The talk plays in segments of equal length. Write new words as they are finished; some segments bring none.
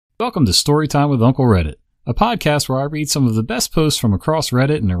Welcome to Storytime with Uncle Reddit, a podcast where I read some of the best posts from across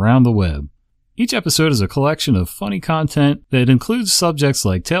Reddit and around the web. Each episode is a collection of funny content that includes subjects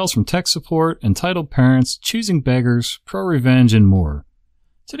like tales from tech support, entitled parents, choosing beggars, pro-revenge, and more.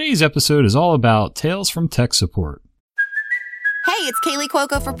 Today's episode is all about tales from tech support. Hey, it's Kaylee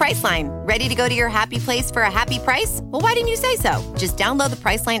Cuoco for Priceline. Ready to go to your happy place for a happy price? Well, why didn't you say so? Just download the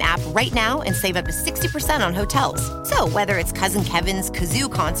Priceline app right now and save up to 60% on hotels. So whether it's Cousin Kevin's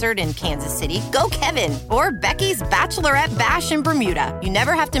Kazoo Concert in Kansas City, go Kevin, or Becky's Bachelorette Bash in Bermuda, you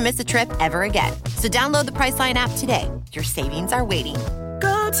never have to miss a trip ever again. So download the Priceline app today. Your savings are waiting.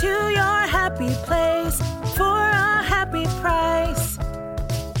 Go to your happy place for a happy price.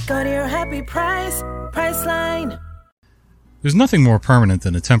 Go to your happy price, Priceline. There's nothing more permanent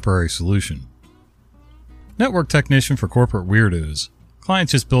than a temporary solution. Network technician for corporate weirdos. Client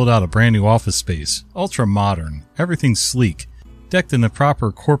just built out a brand new office space, ultra modern, everything's sleek, decked in the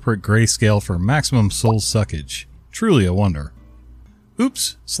proper corporate grayscale for maximum soul suckage. Truly a wonder.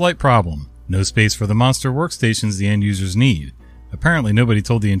 Oops, slight problem. No space for the monster workstations the end users need. Apparently nobody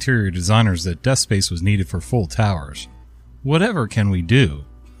told the interior designers that desk space was needed for full towers. Whatever can we do?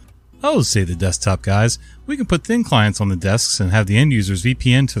 Oh, say the desktop guys, we can put thin clients on the desks and have the end users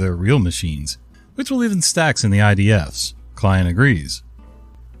VPN to their real machines, which will even stacks in the IDFs. Client agrees.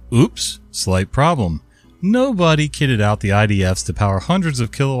 Oops, slight problem. Nobody kitted out the IDFs to power hundreds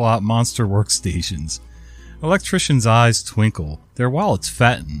of kilowatt monster workstations. Electricians' eyes twinkle, their wallets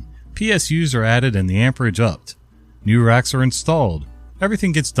fatten, PSUs are added and the amperage upped. New racks are installed.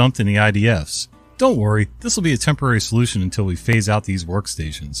 Everything gets dumped in the IDFs. Don't worry, this will be a temporary solution until we phase out these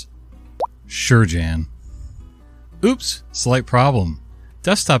workstations. Sure, Jan. Oops, slight problem.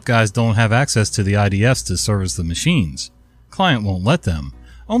 Desktop guys don't have access to the IDFs to service the machines. Client won't let them.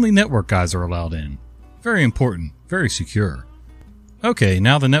 Only network guys are allowed in. Very important, very secure. Okay,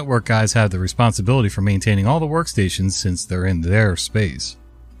 now the network guys have the responsibility for maintaining all the workstations since they're in their space.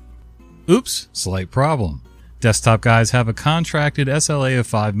 Oops, slight problem. Desktop guys have a contracted SLA of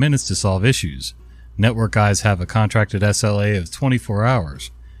 5 minutes to solve issues. Network guys have a contracted SLA of 24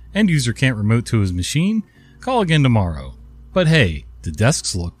 hours. End user can't remote to his machine? Call again tomorrow. But hey, the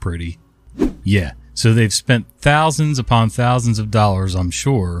desks look pretty. Yeah, so they've spent thousands upon thousands of dollars, I'm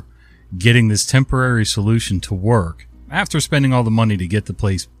sure, getting this temporary solution to work after spending all the money to get the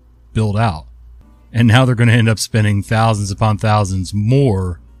place built out. And now they're going to end up spending thousands upon thousands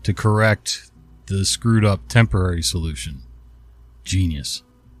more to correct the screwed up temporary solution. Genius.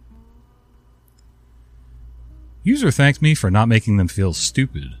 User thanked me for not making them feel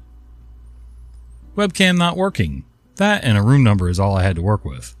stupid. Webcam not working. That and a room number is all I had to work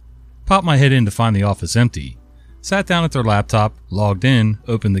with. Popped my head in to find the office empty. Sat down at their laptop, logged in,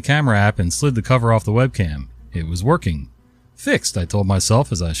 opened the camera app and slid the cover off the webcam. It was working. Fixed, I told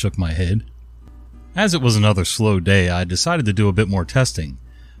myself as I shook my head. As it was another slow day, I decided to do a bit more testing.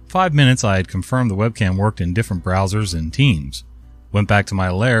 5 minutes I had confirmed the webcam worked in different browsers and Teams. Went back to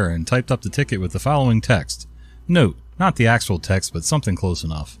my lair and typed up the ticket with the following text. Note, not the actual text, but something close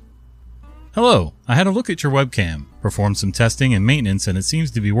enough. Hello, I had a look at your webcam, performed some testing and maintenance and it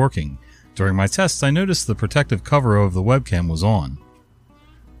seems to be working. During my tests I noticed the protective cover of the webcam was on.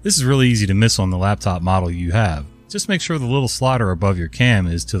 This is really easy to miss on the laptop model you have. Just make sure the little slider above your cam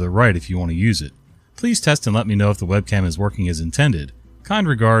is to the right if you want to use it. Please test and let me know if the webcam is working as intended. Kind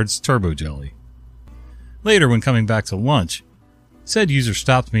regards, Turbo Jelly. Later, when coming back to lunch, said user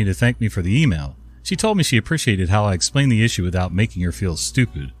stopped me to thank me for the email. She told me she appreciated how I explained the issue without making her feel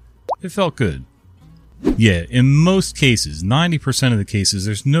stupid. It felt good. Yeah, in most cases, 90% of the cases,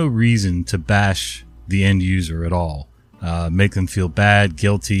 there's no reason to bash the end user at all. Make them feel bad,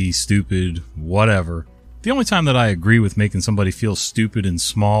 guilty, stupid, whatever. The only time that I agree with making somebody feel stupid and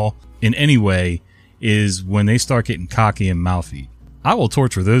small in any way is when they start getting cocky and mouthy. I will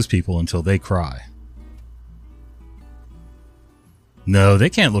torture those people until they cry. No,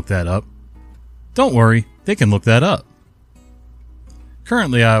 they can't look that up. Don't worry, they can look that up.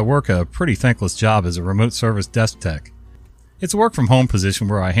 Currently, I work a pretty thankless job as a remote service desk tech. It's a work-from-home position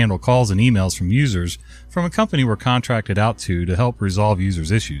where I handle calls and emails from users from a company we're contracted out to help resolve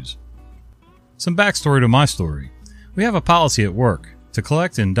users' issues. Some backstory to my story. We have a policy at work to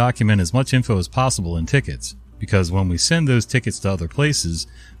collect and document as much info as possible in tickets, because when we send those tickets to other places,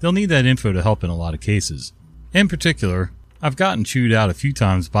 they'll need that info to help in a lot of cases. In particular, I've gotten chewed out a few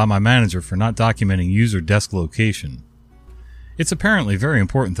times by my manager for not documenting user desk location. It's apparently very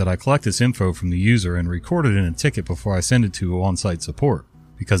important that I collect this info from the user and record it in a ticket before I send it to on-site support,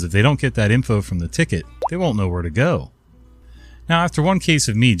 because if they don't get that info from the ticket, they won't know where to go. Now, after one case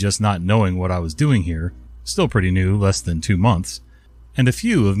of me just not knowing what I was doing here, still pretty new, less than 2 months, and a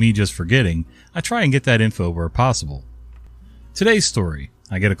few of me just forgetting, I try and get that info where possible. Today's story,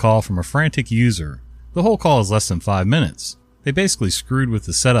 I get a call from a frantic user. The whole call is less than 5 minutes. They basically screwed with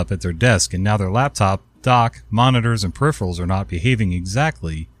the setup at their desk, and now their laptop, dock, monitors, and peripherals are not behaving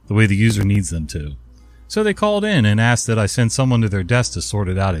exactly the way the user needs them to. So they called in and asked that I send someone to their desk to sort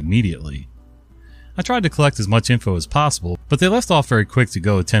it out immediately. I tried to collect as much info as possible, but they left off very quick to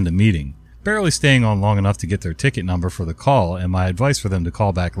go attend a meeting, barely staying on long enough to get their ticket number for the call and my advice for them to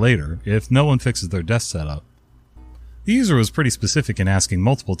call back later if no one fixes their desk setup. The user was pretty specific in asking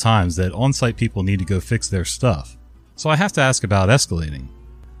multiple times that on-site people need to go fix their stuff, so I have to ask about escalating.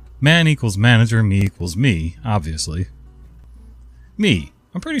 Man equals manager, me equals me, obviously. Me.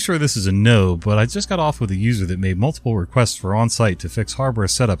 I'm pretty sure this is a no, but I just got off with a user that made multiple requests for on-site to fix hardware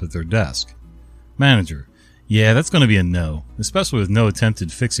setup at their desk. Manager. Yeah, that's going to be a no, especially with no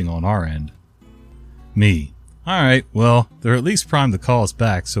attempted fixing on our end. Me. Alright, well, they're at least primed to call us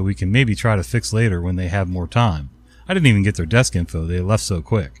back so we can maybe try to fix later when they have more time. I didn't even get their desk info, they left so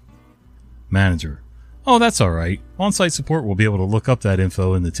quick. Manager. Oh, that's alright. On-site support will be able to look up that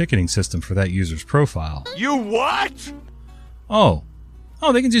info in the ticketing system for that user's profile. You what? Oh,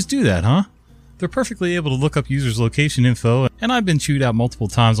 they can just do that, huh? They're perfectly able to look up users' location info, and I've been chewed out multiple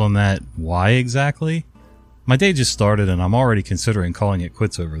times on that why exactly. My day just started and I'm already considering calling it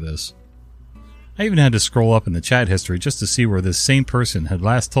quits over this. I even had to scroll up in the chat history just to see where this same person had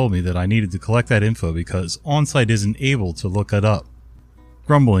last told me that I needed to collect that info because on-site isn't able to look it up.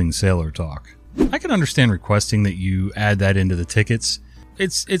 Grumbling sailor talk. I can understand requesting that you add that into the tickets.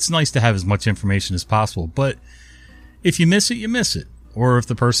 It's nice to have as much information as possible, but if you miss it, you miss it. Or if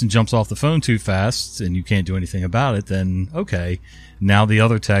the person jumps off the phone too fast and you can't do anything about it, then okay, now the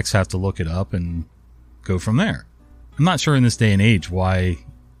other techs have to look it up and go from there. I'm not sure in this day and age why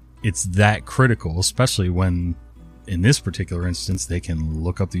it's that critical, especially when, in this particular instance, they can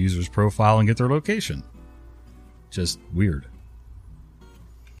look up the user's profile and get their location. Just weird.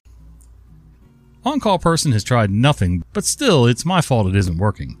 On-call person has tried nothing, but still, it's my fault it isn't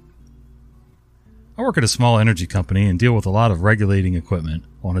working. I work at a small energy company and deal with a lot of regulating equipment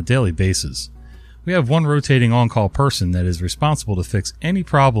on a daily basis. We have one rotating on-call person that is responsible to fix any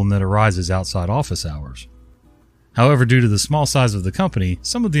problem that arises outside office hours. However, due to the small size of the company,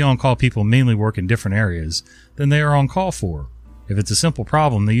 some of the on-call people mainly work in different areas than they are on call for. If it's a simple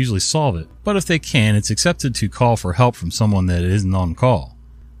problem, they usually solve it, but if they can, it's accepted to call for help from someone that isn't on call.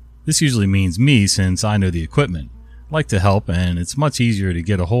 This usually means me since I know the equipment, like to help, and it's much easier to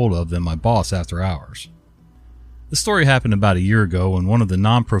get a hold of than my boss after hours. The story happened about a year ago when one of the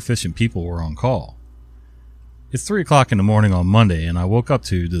non-proficient people were on call. It's 3 o'clock in the morning on Monday and I woke up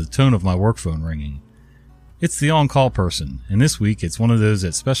to the tone of my work phone ringing. It's the on-call person, and this week it's one of those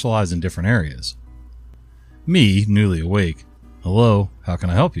that specialize in different areas. Me, newly awake. Hello, how can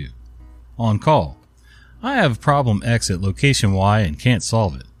I help you? On call. I have problem X at location Y and can't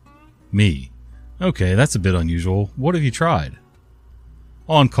solve it. Me. Okay, that's a bit unusual. What have you tried?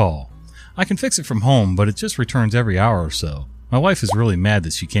 On call. I can fix it from home, but it just returns every hour or so. My wife is really mad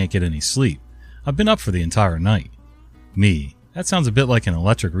that she can't get any sleep. I've been up for the entire night. Me. That sounds a bit like an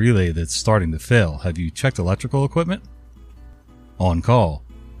electric relay that's starting to fail. Have you checked electrical equipment? On call.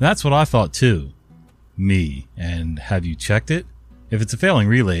 That's what I thought too. Me. And have you checked it? If it's a failing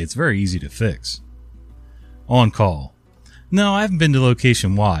relay, it's very easy to fix. On call. No, I haven't been to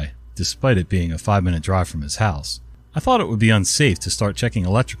location Y, despite it being a 5-minute drive from his house. I thought it would be unsafe to start checking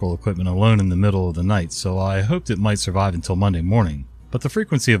electrical equipment alone in the middle of the night, so I hoped it might survive until Monday morning, but the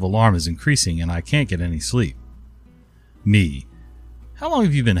frequency of alarm is increasing and I can't get any sleep. Me. How long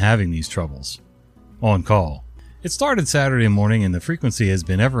have you been having these troubles? On call. It started Saturday morning and the frequency has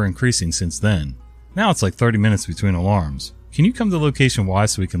been ever increasing since then. Now it's like 30 minutes between alarms. Can you come to location Y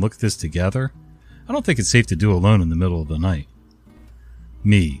so we can look at this together? I don't think it's safe to do alone in the middle of the night.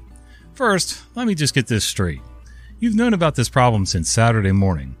 Me. First, let me just get this straight. You've known about this problem since Saturday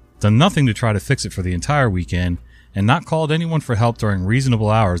morning, done nothing to try to fix it for the entire weekend, and not called anyone for help during reasonable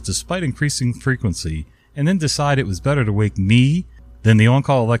hours despite increasing frequency, and then decide it was better to wake me than the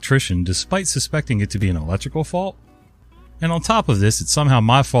on-call electrician despite suspecting it to be an electrical fault? And on top of this, it's somehow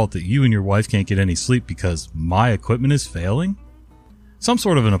my fault that you and your wife can't get any sleep because my equipment is failing? Some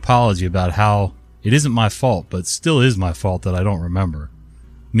sort of an apology about how it isn't my fault, but still is my fault that I don't remember.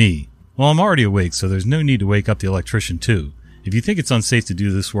 Me. Well, I'm already awake, so there's no need to wake up the electrician too. If you think it's unsafe to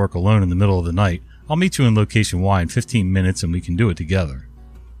do this work alone in the middle of the night, I'll meet you in location Y in 15 minutes and we can do it together.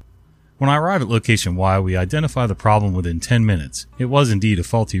 When I arrive at location Y, we identify the problem within 10 minutes. It was indeed a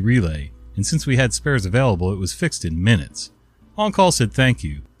faulty relay, and since we had spares available, it was fixed in minutes. On-call said thank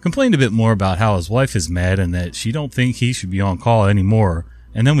you, Complained a bit more about how his wife is mad and that she don't think he should be on call anymore,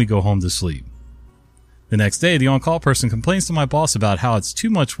 and then we go home to sleep. The next day, the on-call person complains to my boss about how it's too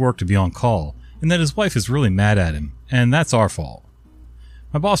much work to be on call, and that his wife is really mad at him, and that's our fault.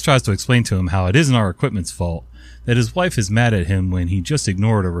 My boss tries to explain to him how it isn't our equipment's fault, that his wife is mad at him when he just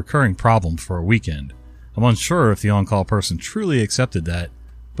ignored a recurring problem for a weekend. I'm unsure if the on-call person truly accepted that,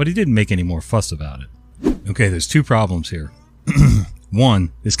 but he didn't make any more fuss about it. Okay, there's two problems here.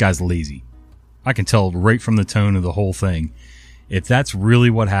 One, this guy's lazy. I can tell right from the tone of the whole thing. If that's really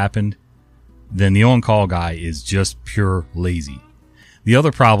what happened, then the on-call guy is just pure lazy. The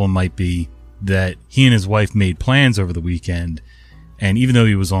other problem might be that he and his wife made plans over the weekend, and even though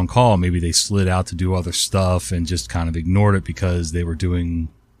he was on call, maybe they slid out to do other stuff and just kind of ignored it because they were doing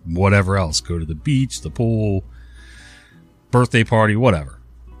whatever else. Go to the beach, the pool, birthday party, whatever.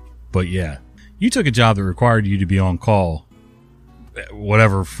 But yeah, you took a job that required you to be on call,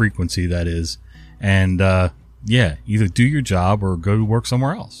 whatever frequency that is, and yeah, either do your job or go to work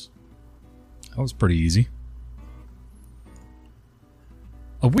somewhere else. That was pretty easy.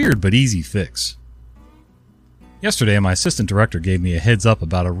 A weird but easy fix. Yesterday, my assistant director gave me a heads up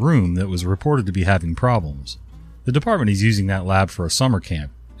about a room that was reported to be having problems. The department is using that lab for a summer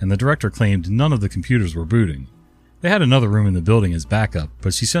camp, and the director claimed none of the computers were booting. They had another room in the building as backup,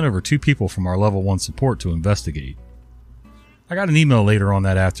 but she sent over 2 people from our level 1 support to investigate. I got an email later on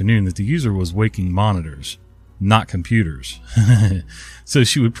that afternoon that the user was waking monitors, not computers. So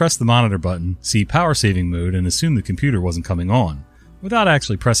she would press the monitor button, see power saving mode, and assume the computer wasn't coming on, without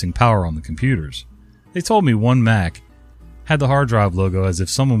actually pressing power on the computers. They told me one Mac had the hard drive logo as if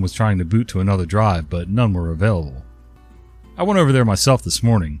someone was trying to boot to another drive, but none were available. I went over there myself this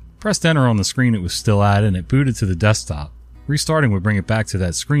morning, pressed enter on the screen it was still at, and it booted to the desktop. Restarting would bring it back to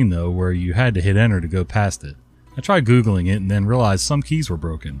that screen though, where you had to hit enter to go past it. I tried Googling it and then realized some keys were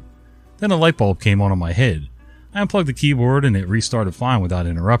broken. Then a light bulb came on my head. I unplugged the keyboard and it restarted fine without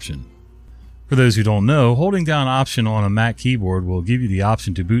interruption. For those who don't know, holding down Option on a Mac keyboard will give you the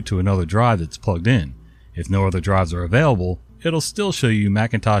option to boot to another drive that's plugged in. If no other drives are available, it'll still show you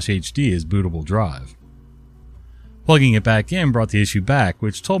Macintosh HD as bootable drive. Plugging it back in brought the issue back,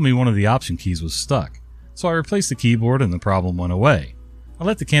 which told me one of the Option keys was stuck. So I replaced the keyboard and the problem went away. I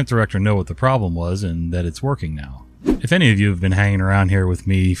let the camp director know what the problem was and that it's working now. If any of you have been hanging around here with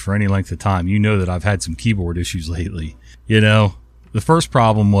me for any length of time, you know that I've had some keyboard issues lately. You know, the first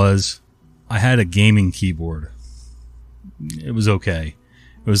problem was I had a gaming keyboard. It was okay.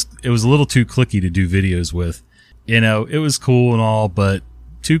 It was a little too clicky to do videos with. You know, it was cool and all, but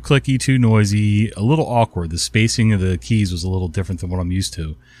too clicky, too noisy, a little awkward. The spacing of the keys was a little different than what I'm used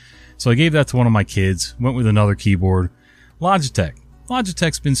to. So I gave that to one of my kids, went with another keyboard. Logitech.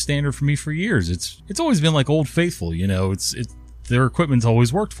 Logitech's been standard for me for years. It's always been like Old Faithful, you know. Their equipment's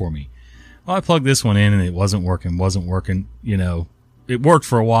always worked for me. Well, I plugged this one in and it wasn't working, you know. It worked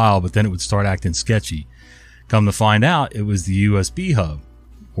for a while, but then it would start acting sketchy. Come to find out, it was the USB hub.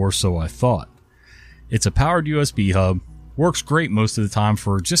 Or so I thought. It's a powered USB hub, works great most of the time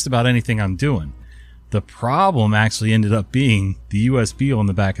for just about anything I'm doing. The problem actually ended up being the USB on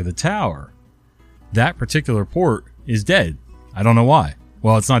the back of the tower. That particular port is dead. I don't know why.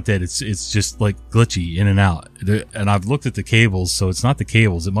 Well, it's not dead. It's just like glitchy in and out. And I've looked at the cables, so it's not the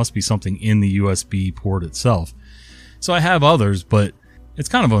cables. It must be something in the USB port itself. So I have others, but it's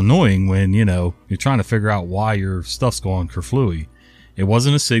kind of annoying when, you know, you're trying to figure out why your stuff's going kerflooey. It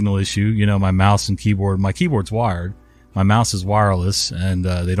wasn't a signal issue. You know, my mouse and keyboard, my keyboard's wired. My mouse is wireless and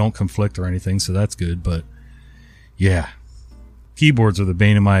they don't conflict or anything, so that's good. But yeah, keyboards are the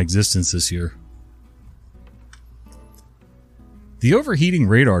bane of my existence this year. The overheating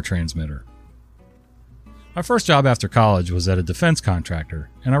radar transmitter. My first job after college was at a defense contractor,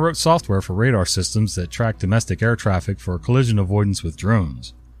 and I wrote software for radar systems that track domestic air traffic for collision avoidance with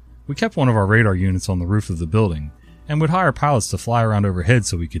drones. We kept one of our radar units on the roof of the building, and would hire pilots to fly around overhead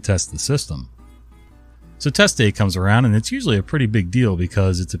so we could test the system. So test day comes around, and it's usually a pretty big deal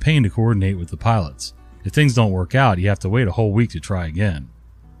because it's a pain to coordinate with the pilots. If things don't work out, you have to wait a whole week to try again.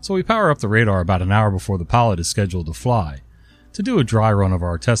 So we power up the radar about an hour before the pilot is scheduled to fly, to do a dry run of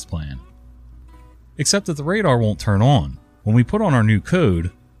our test plan. Except that the radar won't turn on. When we put on our new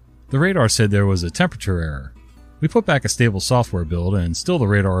code, the radar said there was a temperature error. We put back a stable software build, and still the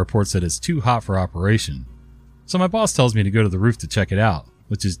radar reports that it's too hot for operation. So my boss tells me to go to the roof to check it out,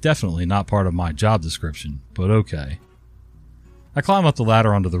 which is definitely not part of my job description, but okay. I climb up the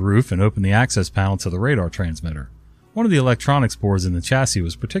ladder onto the roof and open the access panel to the radar transmitter. One of the electronics boards in the chassis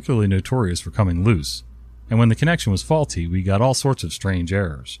was particularly notorious for coming loose, and when the connection was faulty, we got all sorts of strange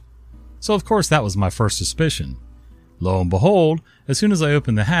errors. So of course that was my first suspicion. Lo and behold, as soon as I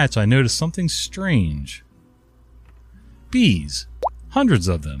opened the hatch, I noticed something strange. Bees. Hundreds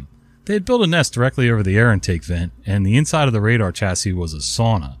of them. They had built a nest directly over the air intake vent, and the inside of the radar chassis was a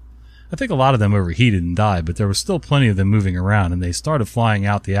sauna. I think a lot of them overheated and died, but there was still plenty of them moving around, and they started flying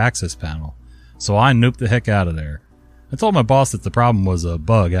out the access panel. So I noped the heck out of there. I told my boss that the problem was a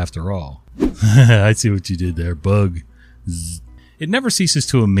bug after all. I see what you did there, bug. Zzz. It never ceases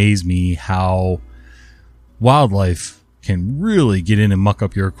to amaze me how wildlife can really get in and muck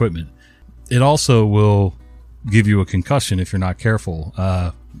up your equipment. It also will give you a concussion if you're not careful.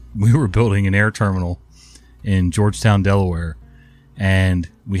 We were building an air terminal in Georgetown, Delaware, and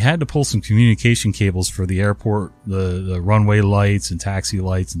we had to pull some communication cables for the airport, the runway lights and taxi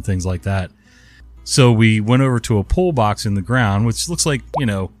lights and things like that. So we went over to a pull box in the ground, which looks like,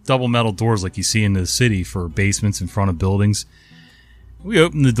 double metal doors like you see in the city for basements in front of buildings. We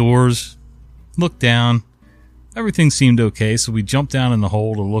opened the doors, looked down. Everything seemed okay, so we jumped down in the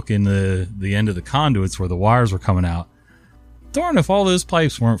hole to look in the end of the conduits where the wires were coming out. Darn if all those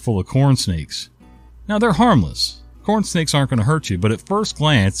pipes weren't full of corn snakes. Now, they're harmless. Corn snakes aren't going to hurt you, but at first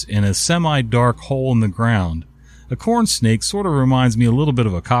glance, in a semi-dark hole in the ground, a corn snake sort of reminds me a little bit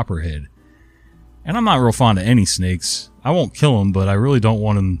of a copperhead. And I'm not real fond of any snakes. I won't kill them, but I really don't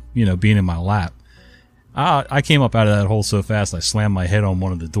want them, being in my lap. I came up out of that hole so fast I slammed my head on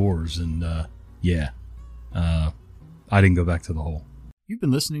one of the doors, and I didn't go back to the hole. You've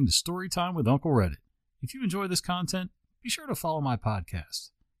been listening to Storytime with Uncle Reddit. If you enjoy this content, be sure to follow my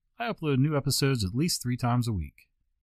podcast. I upload new episodes at least 3 times a week.